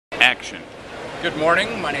action. Good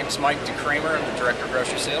morning, my name is Mike DeCramer. I'm the Director of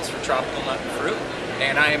Grocery Sales for Tropical Nut and Fruit,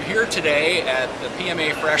 and I am here today at the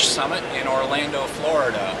PMA Fresh Summit in Orlando,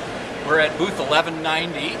 Florida. We're at booth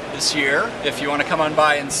 1190 this year, if you want to come on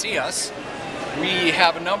by and see us. We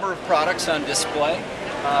have a number of products on display,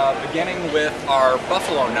 beginning with our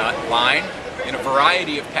buffalo nut line in a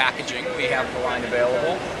variety of packaging. We have the line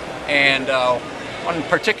available, and one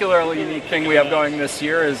particularly unique thing we have going this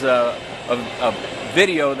year is a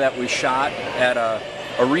video that we shot at a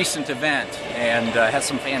recent event, and has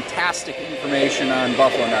some fantastic information on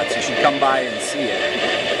buffalo nuts. You should come by and see it.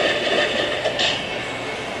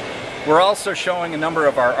 We're also showing a number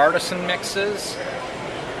of our artisan mixes,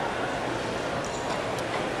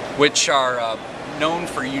 which are known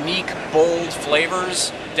for unique, bold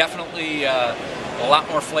flavors. Definitely a lot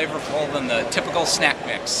more flavorful than the typical snack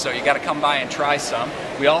mix, so you got to come by and try some.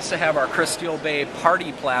 We also have our Crystal Bay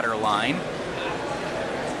Party Platter line,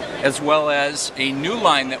 as well as a new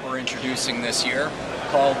line that we're introducing this year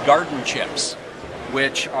called Garden Chips,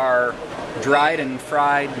 which are dried and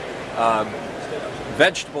fried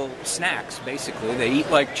vegetable snacks, basically. They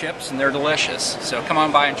eat like chips and they're delicious, so come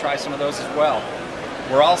on by and try some of those as well.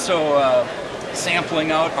 We're also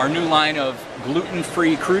sampling out our new line of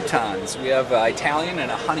gluten-free croutons. We have Italian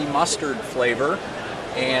and a honey mustard flavor,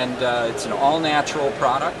 and it's an all-natural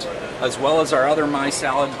product, as well as our other My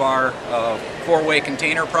Salad Bar 4-way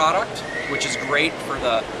container product, which is great for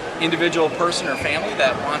the individual person or family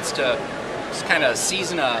that wants to just kind of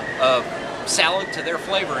season a salad to their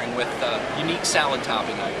flavoring with unique salad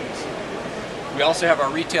topping items. We also have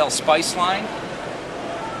our retail spice line,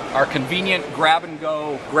 our convenient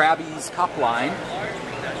grab-and-go Grabbies cup line,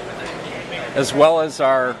 as well as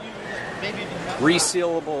our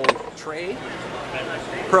resealable tray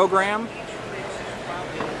program,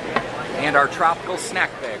 and our tropical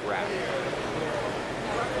snack bag wrap.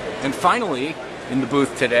 And finally, in the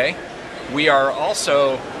booth today, we are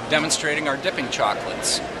also demonstrating our dipping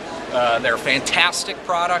chocolates. They're a fantastic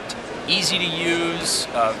product, easy to use,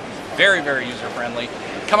 very, very user-friendly.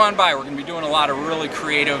 Come on by. We're going to be doing a lot of really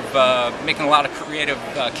creative, making a lot of creative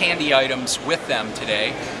candy items with them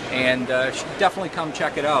today, and you should definitely come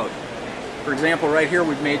check it out. For example, right here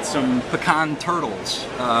we've made some pecan turtles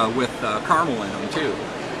with caramel in them too.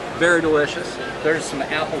 Very delicious. There's some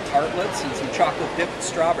apple tartlets and some chocolate dipped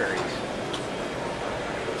strawberries.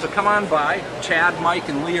 So come on by. Chad, Mike,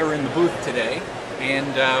 and Lee are in the booth today,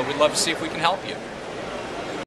 and we'd love to see if we can help you.